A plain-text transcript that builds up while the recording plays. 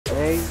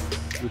today,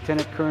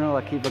 Lieutenant Colonel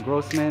Akiva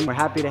Grossman. We're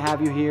happy to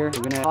have you here.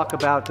 We're going to talk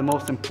about the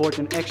most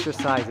important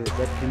exercises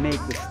that can make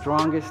the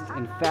strongest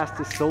and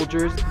fastest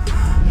soldiers.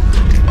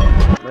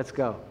 Let's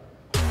go.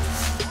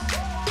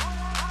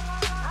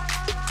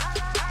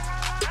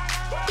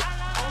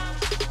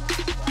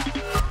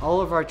 All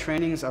of our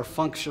trainings are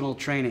functional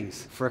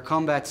trainings for a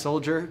combat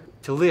soldier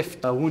to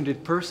lift a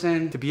wounded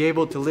person, to be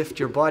able to lift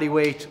your body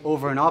weight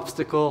over an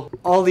obstacle.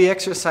 All the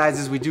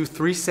exercises, we do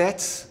 3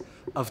 sets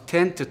of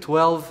 10 to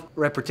 12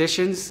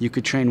 repetitions. You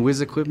could train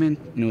with equipment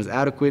and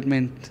without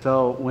equipment.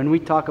 So when we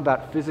talk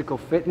about physical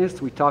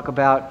fitness, we talk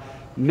about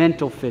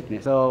mental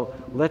fitness. So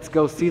let's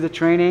go see the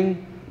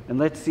training and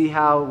let's see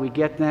how we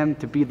get them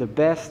to be the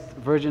best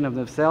version of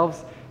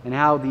themselves and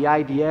how the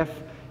IDF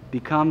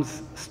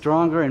becomes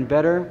stronger and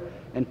better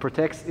and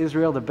protects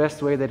Israel the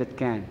best way that it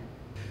can.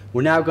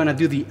 We're now going to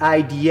do the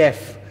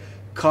IDF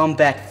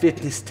Combat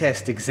Fitness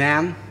Test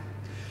Exam.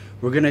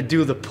 We're going to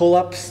do the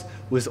pull-ups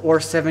with or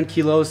 7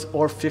 kilos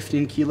or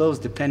 15 kilos,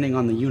 depending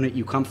on the unit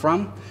you come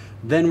from.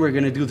 Then we're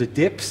going to do the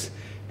dips,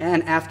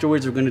 and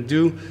afterwards we're going to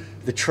do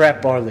the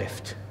trap bar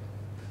lift.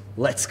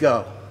 Let's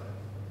go.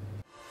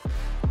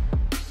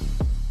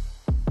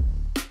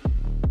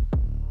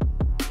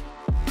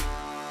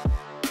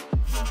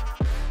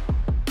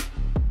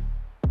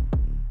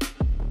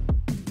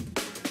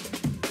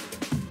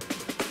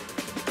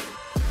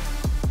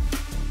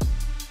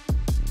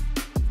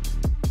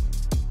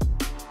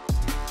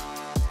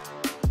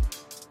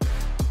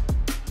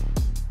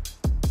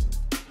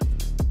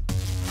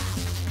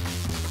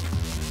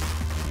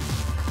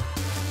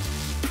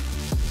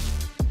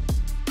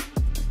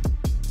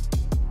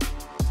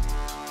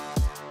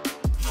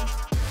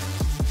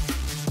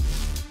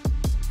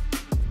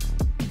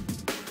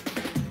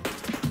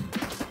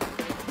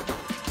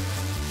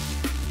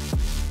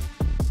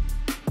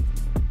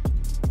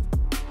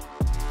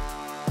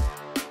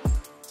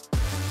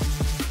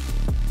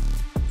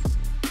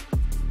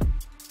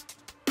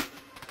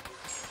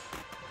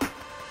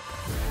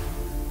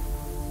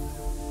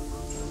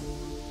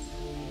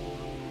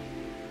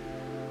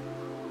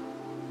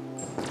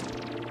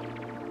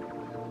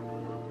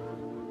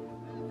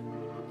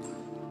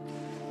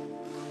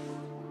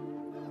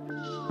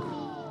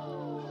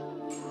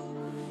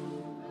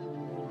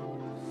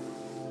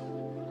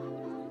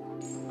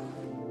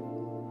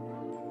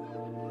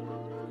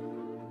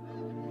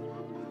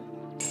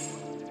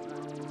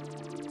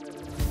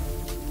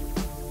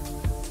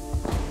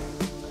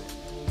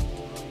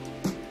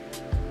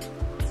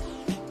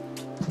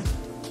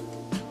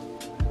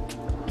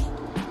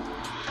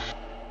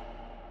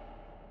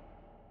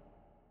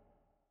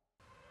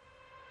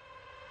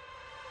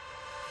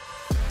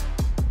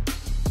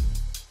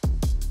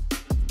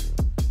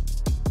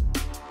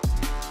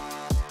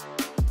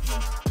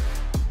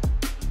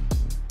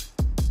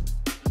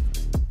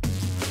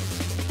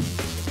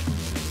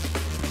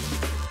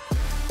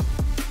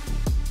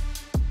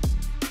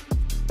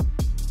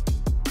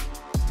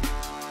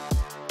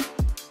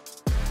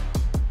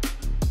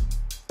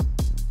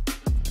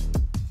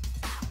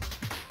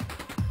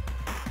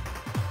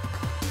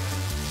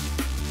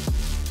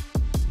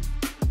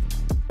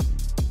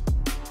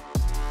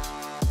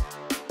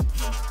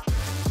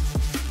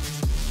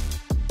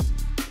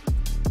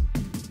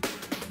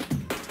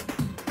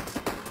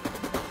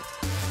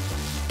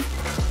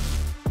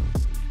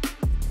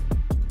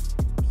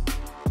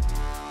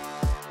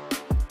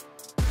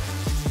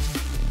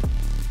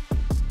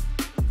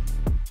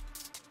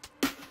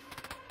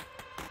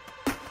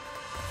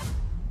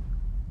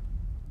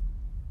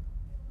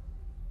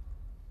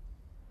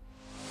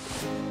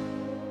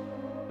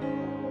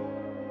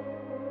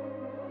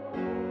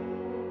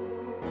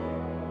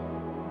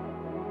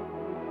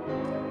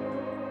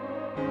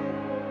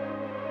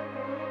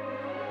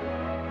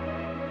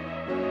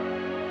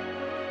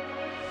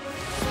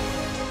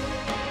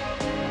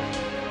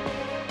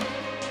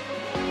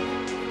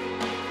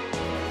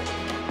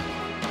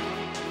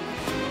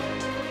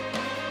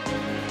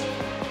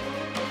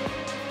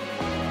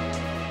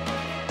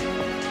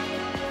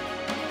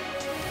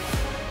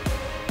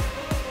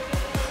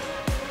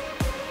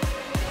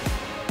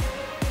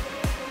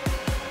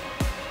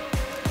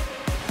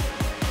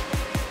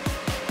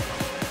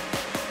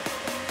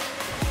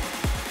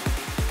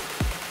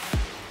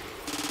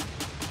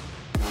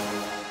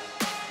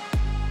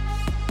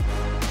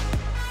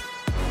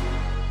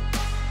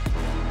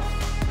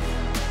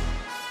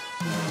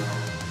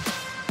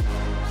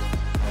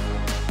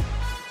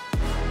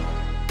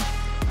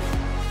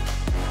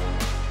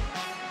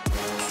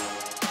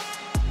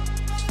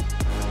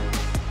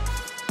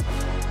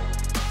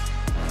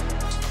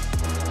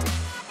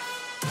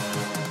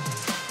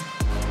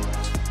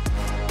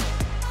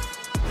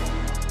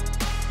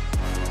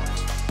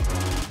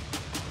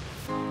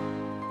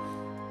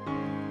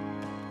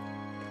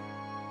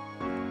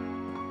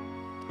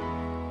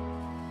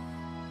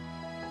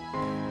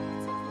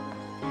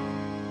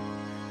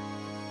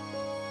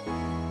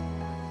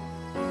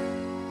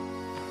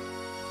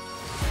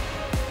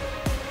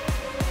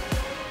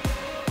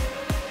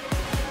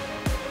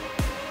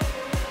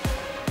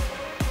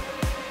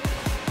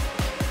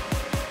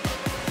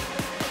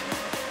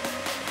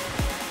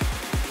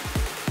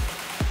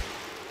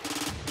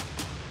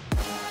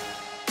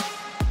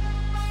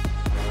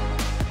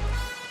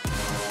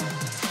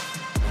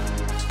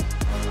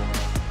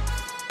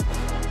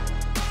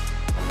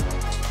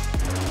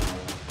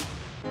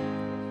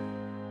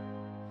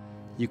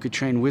 You could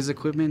train with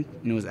equipment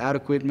and without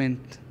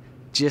equipment.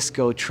 Just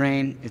go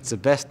train. It's the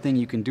best thing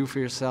you can do for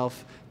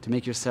yourself to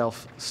make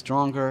yourself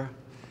stronger,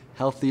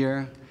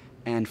 healthier,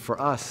 and for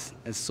us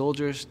as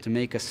soldiers to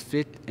make us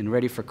fit and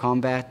ready for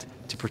combat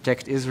to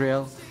protect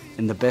Israel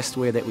in the best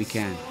way that we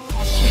can.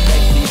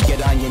 Please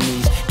get on your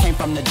knees. Came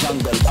from the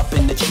jungle, up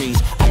in the trees.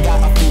 I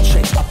got a few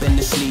tricks up in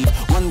the sleeve.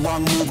 One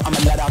wrong move, I'ma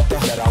let out the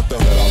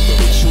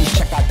big shoes,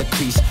 check out the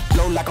crease.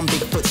 Blow like I'm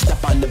Bigfoot,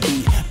 step on the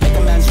beat. Make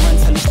a man's run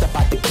till he step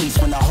out the crease.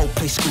 When the whole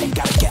place scream,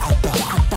 gotta get out the